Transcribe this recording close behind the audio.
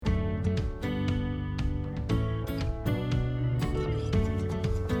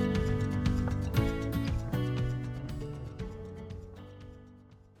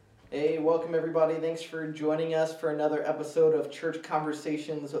Hey, welcome everybody. Thanks for joining us for another episode of Church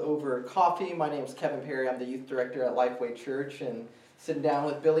Conversations Over Coffee. My name is Kevin Perry. I'm the youth director at Lifeway Church, and sitting down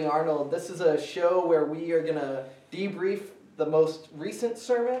with Billy Arnold. This is a show where we are going to debrief the most recent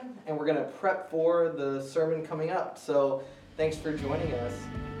sermon, and we're going to prep for the sermon coming up. So thanks for joining us.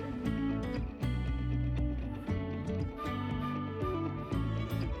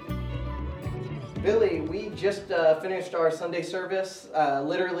 Billy, we just finished our Sunday service,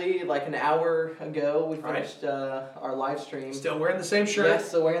 literally like an hour ago. We finished our live stream. Still wearing the same shirt.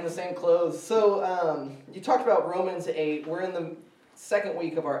 Yes, so wearing the same clothes. So you talked about Romans 8. We're in the second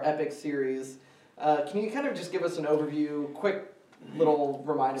week of our Epic series. Can you kind of just give us an overview, quick little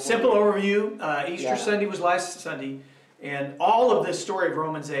reminder? Simple overview. Easter Sunday was last Sunday, and all of this story of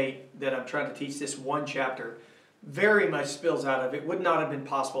Romans 8 that I'm trying to teach, this one chapter, very much spills out of it. Would not have been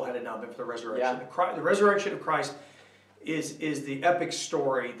possible had it not been for the resurrection. Yeah. The resurrection of Christ is the epic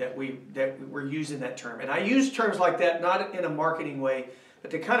story that we're using that term. And I use terms like that not in a marketing way, but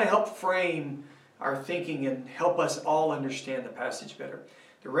to kind of help frame our thinking and help us all understand the passage better.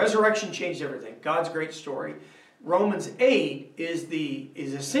 The resurrection changed everything. God's great story. Romans 8 is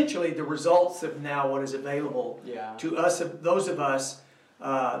essentially the results of now what is available to us, those of us.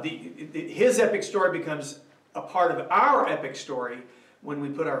 His epic story becomes a part of our epic story when we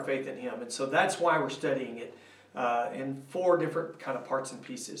put our faith in Him. And so that's why we're studying it in four different kind of parts and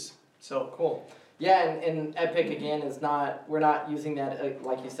pieces. So cool. Yeah, and epic again is not, we're not using that,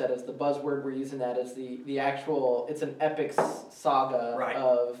 like you said, as the buzzword. We're using that as the actual, it's an epic saga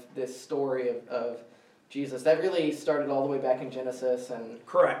of this story of Jesus. That really started all the way back in Genesis, and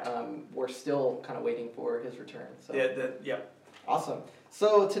correct. We're still kind of waiting for His return. So. Yeah. Awesome.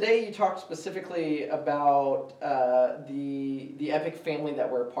 So today you talked specifically about the epic family that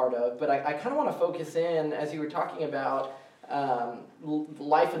we're a part of, but I kind of want to focus in, as you were talking about,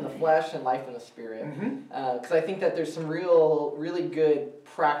 life in the flesh and life in the spirit, because I think that there's some really good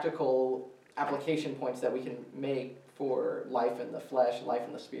practical application points that we can make for life in the flesh and life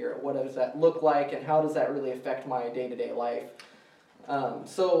in the spirit. What does that look like, and how does that really affect my day-to-day life?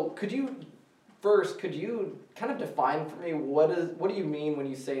 So could you kind of define for me what do you mean when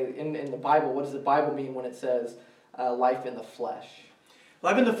you say in the Bible, what does the Bible mean when it says life in the flesh?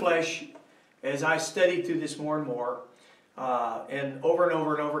 Life in the flesh, as I studied through this more and more, and over and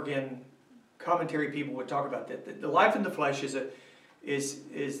over again, commentary people would talk about that. The life in the flesh is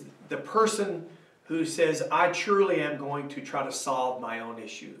the person who says, I truly am going to try to solve my own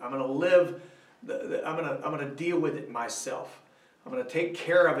issue. I'm going to live, I'm going to deal with it myself. I'm going to take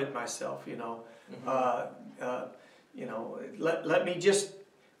care of it myself, Let me just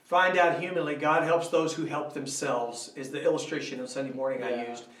find out humanly. God helps those who help themselves is the illustration of Sunday morning I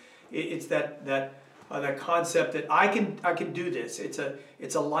used. It's that concept that I can do this.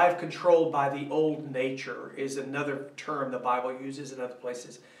 It's a life controlled by the old nature is another term the Bible uses in other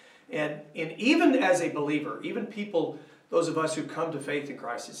places. And even as a believer, even people, those of us who come to faith in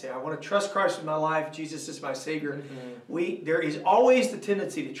Christ and say, I want to trust Christ in my life, Jesus is my Savior, there is always the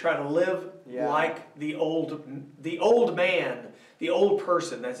tendency to try to live like the old man, the old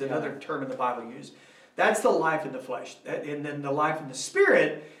person. That's another term in the Bible used. That's the life in the flesh. And then the life in the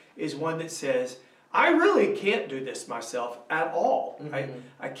spirit is one that says, I really can't do this myself at all.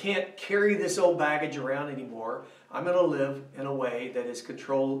 I can't carry this old baggage around anymore. I'm going to live in a way that is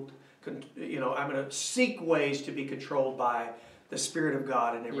controlled. I'm going to seek ways to be controlled by the Spirit of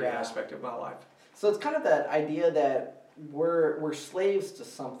God in every aspect of my life. So it's kind of that idea that we're slaves to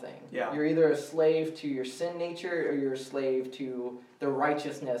something. Yeah. You're either a slave to your sin nature or you're a slave to the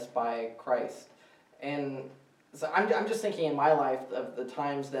righteousness by Christ. And so I'm just thinking in my life of the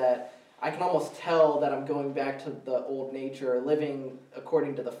times that I can almost tell that I'm going back to the old nature, living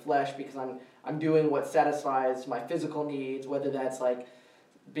according to the flesh, because I'm doing what satisfies my physical needs, whether that's like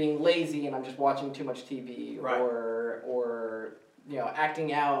being lazy and I'm just watching too much TV, or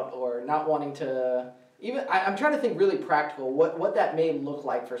acting out, or not wanting to. Even I'm trying to think really practical what that may look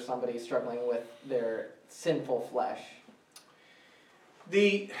like for somebody struggling with their sinful flesh.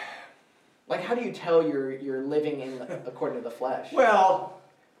 How do you tell you're living according to the flesh? Well,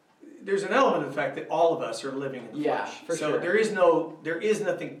 there's an element of the fact that all of us are living in the flesh. For sure. There is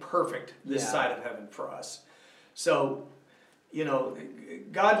nothing perfect this side of heaven for us. So,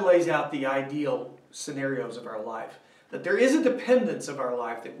 God lays out the ideal scenarios of our life. But there is a dependence of our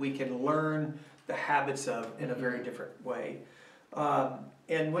life that we can learn the habits of in a very different way.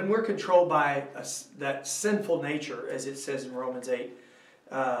 And when we're controlled by that sinful nature, as it says in Romans 8,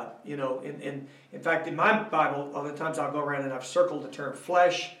 in fact, in my Bible, other times I'll go around and I've circled the term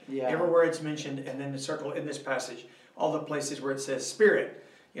flesh everywhere it's mentioned, and then the circle in this passage, all the places where it says spirit.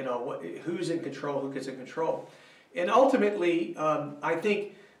 Who's in control, who gets in control. And ultimately, I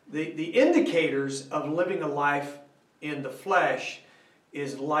think the indicators of living a life in the flesh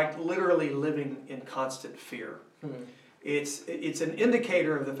is like literally living in constant fear. It's an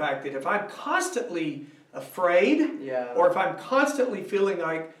indicator of the fact that if I'm constantly afraid, or if I'm constantly feeling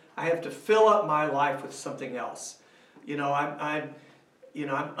like I have to fill up my life with something else, I'm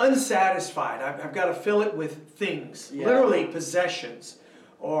unsatisfied. I've got to fill it with things, literally possessions,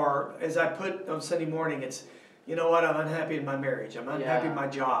 or as I put on Sunday morning, it's, I'm unhappy in my marriage. I'm unhappy in my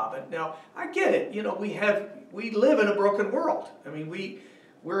job. And now I get it. We live in a broken world. I mean, we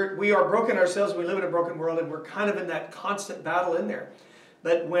are broken ourselves. We live in a broken world, and we're kind of in that constant battle in there.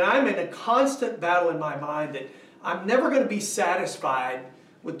 But when I'm in a constant battle in my mind that I'm never going to be satisfied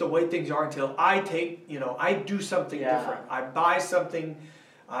with the way things are until I do something different. I buy something,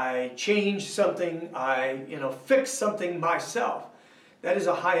 I change something, I fix something myself. That is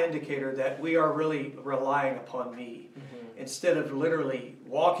a high indicator that we are really relying upon me instead of literally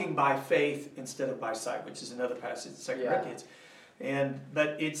walking by faith instead of by sight, which is another passage in 2 Corinthians.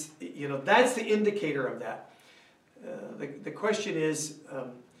 But it's that's the indicator of that. The question is,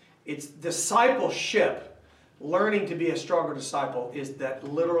 it's discipleship. Learning to be a stronger disciple is that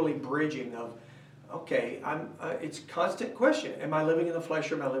literally bridging of, okay, it's constant question. Am I living in the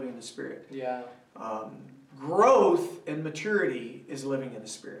flesh or am I living in the Spirit? Growth and maturity is living in the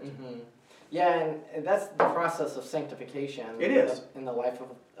Spirit. Yeah, and that's the process of sanctification. It is. In the life of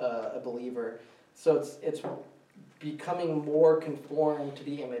a believer. So it's becoming more conformed to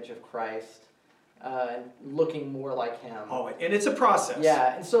the image of Christ. And looking more like Him. Oh, and it's a process.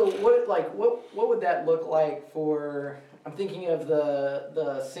 Yeah, and so what would that look like for? I'm thinking of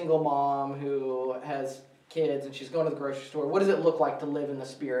the single mom who has kids and she's going to the grocery store. What does it look like to live in the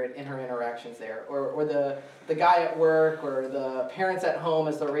Spirit in her interactions there? Or the guy at work, or the parents at home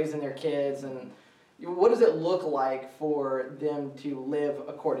as they're raising their kids, and what does it look like for them to live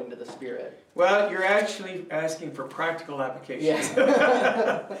according to the Spirit? Well, you're actually asking for practical applications.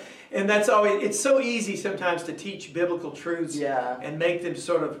 Yeah. And that's always, it's so easy sometimes to teach biblical truths and make them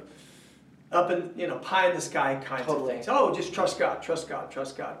sort of up in, pie in the sky kinds of things. Oh, just trust God, trust God,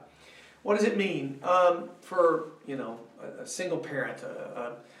 trust God. What does it mean for, a single parent,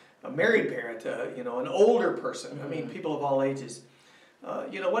 a married parent, an older person? I mean, people of all ages.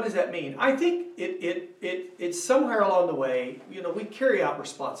 What does that mean? I think it's somewhere along the way, we carry out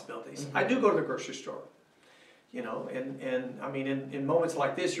responsibilities. I do go to the grocery store, and I mean, in moments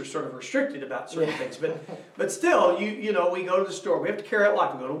like this, you're sort of restricted about certain things, but still, we go to the store, we have to carry out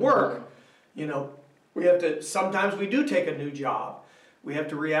life, we go to work, we have to, sometimes we do take a new job. We have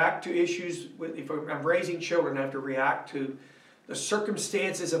to react to issues, if I'm raising children, I have to react to the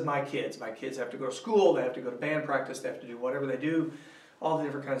circumstances of my kids. My kids have to go to school, they have to go to band practice, they have to do whatever they do. All the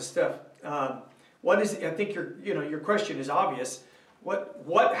different kinds of stuff. I think your question is obvious.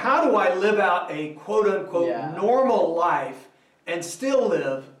 How do I live out a quote unquote normal life and still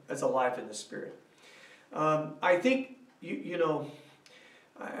live as a life in the Spirit? I think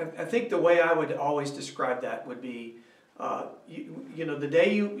I think the way I would always describe that would be,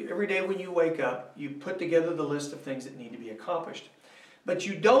 every day when you wake up, you put together the list of things that need to be accomplished. But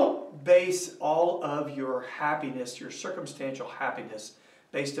you don't base all of your happiness, your circumstantial happiness,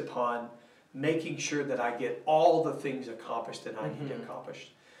 based upon making sure that I get all the things accomplished that I need to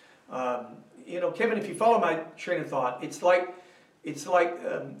accomplish. Kevin, if you follow my train of thought, it's like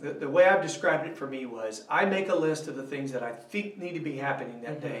the way I've described it for me was, I make a list of the things that I think need to be happening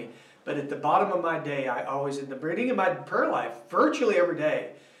that day, but at the bottom of my day, I always, in the beginning of my prayer life, virtually every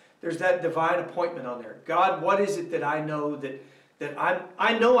day, there's that divine appointment on there. God, what is it that I know that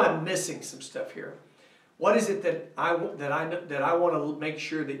I know I'm missing some stuff here? What is it that I want to make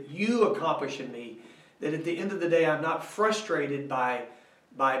sure that you accomplish in me? That at the end of the day, I'm not frustrated by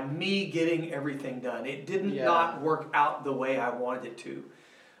me getting everything done. It didn't not work out the way I wanted it to,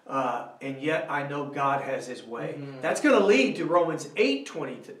 and yet I know God has His way. That's going to lead to Romans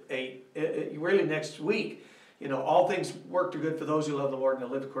 8:28. Really next week. All things work to good for those who love the Lord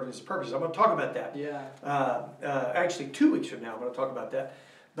and live according to His purposes. I'm going to talk about that. Actually, 2 weeks from now, I'm going to talk about that.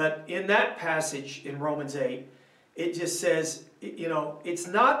 But in that passage in Romans 8, it just says, it's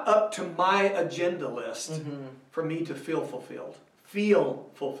not up to my agenda list for me to feel fulfilled,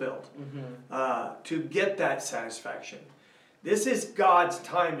 to get that satisfaction. This is God's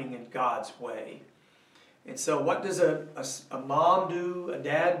timing and God's way. And so what does a mom do, a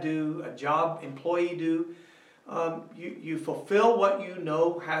dad do, a job employee do? You fulfill what you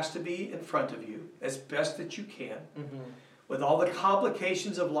know has to be in front of you as best that you can, with all the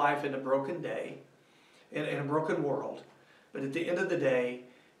complications of life in a broken day, in a broken world. But at the end of the day,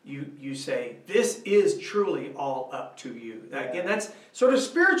 you say, this is truly all up to you. Again, that's sort of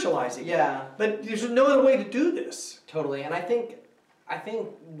spiritualizing. Yeah. But there's no other way to do this. Totally. And I think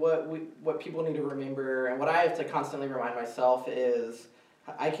what people need to remember, and what I have to constantly remind myself, is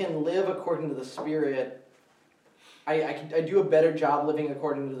I can live according to the Spirit. I do a better job living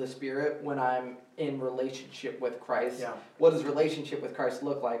according to the Spirit when I'm in relationship with Christ. Yeah. What does relationship with Christ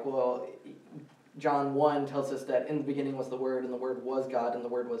look like? Well, John 1 tells us that in the beginning was the Word, and the Word was God, and the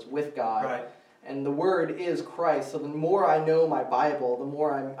Word was with God. Right. And the Word is Christ. So the more I know my Bible, the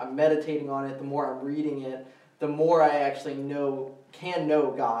more I'm meditating on it, the more I'm reading it, the more I actually can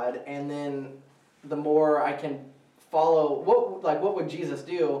know God, and then the more I can follow what would Jesus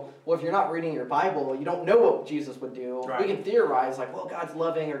do? Well, if you're not reading your Bible, you don't know what Jesus would do. Right. We can theorize like, well, God's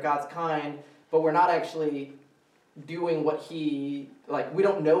loving or God's kind, but we're not actually doing what we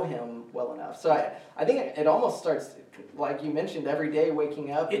don't know him well enough. So I think it almost starts, like you mentioned, every day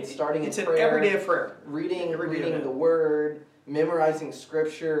waking up and starting it's in an prayer. everyday prayer. Reading the Word, memorizing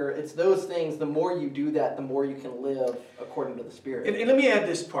Scripture. It's those things. The more you do that, the more you can live according to the Spirit. And let me add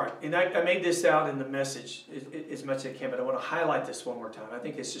this part. And I made this out in the message as much as I can, but I want to highlight this one more time. I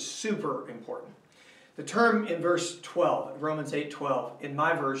think it's just super important. The term in verse 12, Romans 8:12, in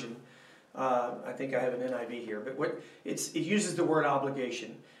my version, I think I have an NIV here, but it uses the word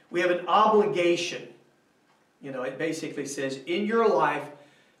obligation. We have an obligation. It basically says, in your life,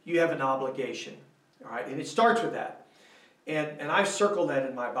 you have an obligation. All right, and it starts with that. And I've circled that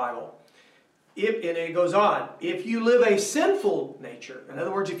in my Bible. And it goes on, if you live a sinful nature, in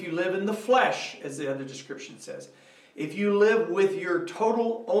other words, if you live in the flesh, as the other description says, if you live with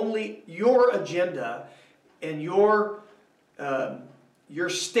only your agenda and your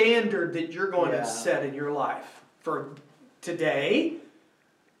standard that you're going to set in your life for today,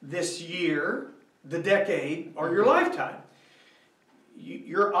 this year, the decade, or your lifetime,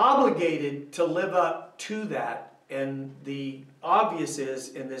 you're obligated to live up to that. And the obvious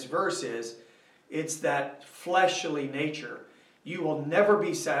in this verse it's that fleshly nature. You will never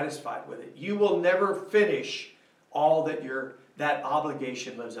be satisfied with it. You will never finish all that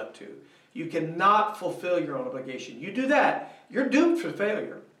obligation lives up to. You cannot fulfill your own obligation. You do that, you're doomed for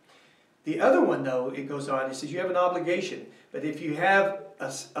failure. The other one, though, it goes on, it says you have an obligation. But if you have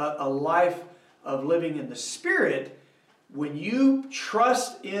a life of living in the Spirit, when you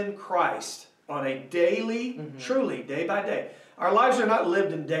trust in Christ on a daily, truly, day by day. Our lives are not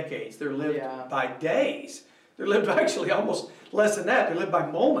lived in decades. They're lived by days. They're lived actually almost less than that. They're lived by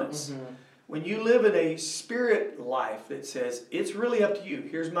moments. When you live in a spirit life that says, it's really up to you.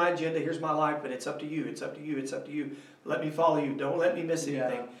 Here's my agenda, here's my life, but it's up to you, it's up to you, it's up to you. Let me follow you. Don't let me miss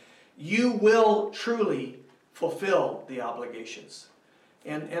anything. You will truly fulfill the obligations.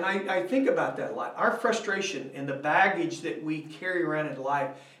 And I think about that a lot. Our frustration and the baggage that we carry around in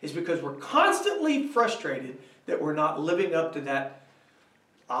life is because we're constantly frustrated that we're not living up to that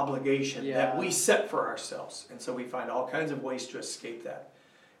obligation that we set for ourselves. And so we find all kinds of ways to escape that.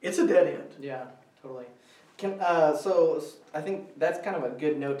 It's a dead end. Yeah, totally. So I think that's kind of a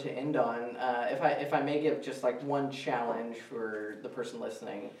good note to end on. If I may give just like one challenge for the person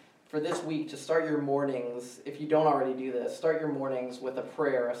listening. For this week, to start your mornings, if you don't already do this, start your mornings with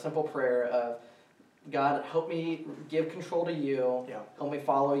a simple prayer of, God, help me give control to you. Yeah. Help me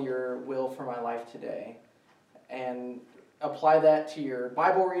follow your will for my life today. And apply that to your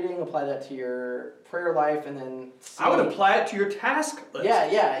Bible reading, apply that to your prayer life, and then I would apply it to your task list.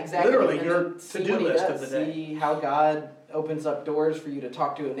 Yeah, exactly. Literally, and your to-do list of the day. See how God opens up doors for you to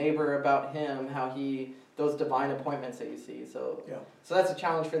talk to a neighbor about him, how those divine appointments that you see. So that's a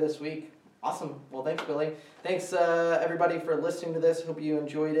challenge for this week. Awesome. Well, thanks, Billy. Thanks, everybody, for listening to this. Hope you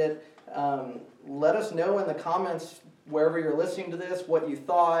enjoyed it. Let us know in the comments, wherever you're listening to this, what you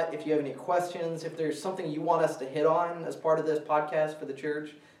thought. If you have any questions, if there's something you want us to hit on as part of this podcast for the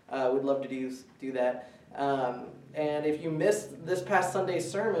church, we'd love to do that. And if you missed this past Sunday's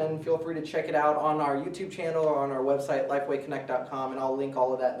sermon, feel free to check it out on our YouTube channel or on our website, lifewayconnect.com, and I'll link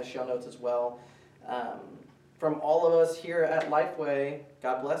all of that in the show notes as well. From all of us here at Lifeway,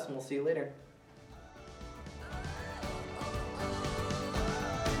 God bless, and we'll see you later.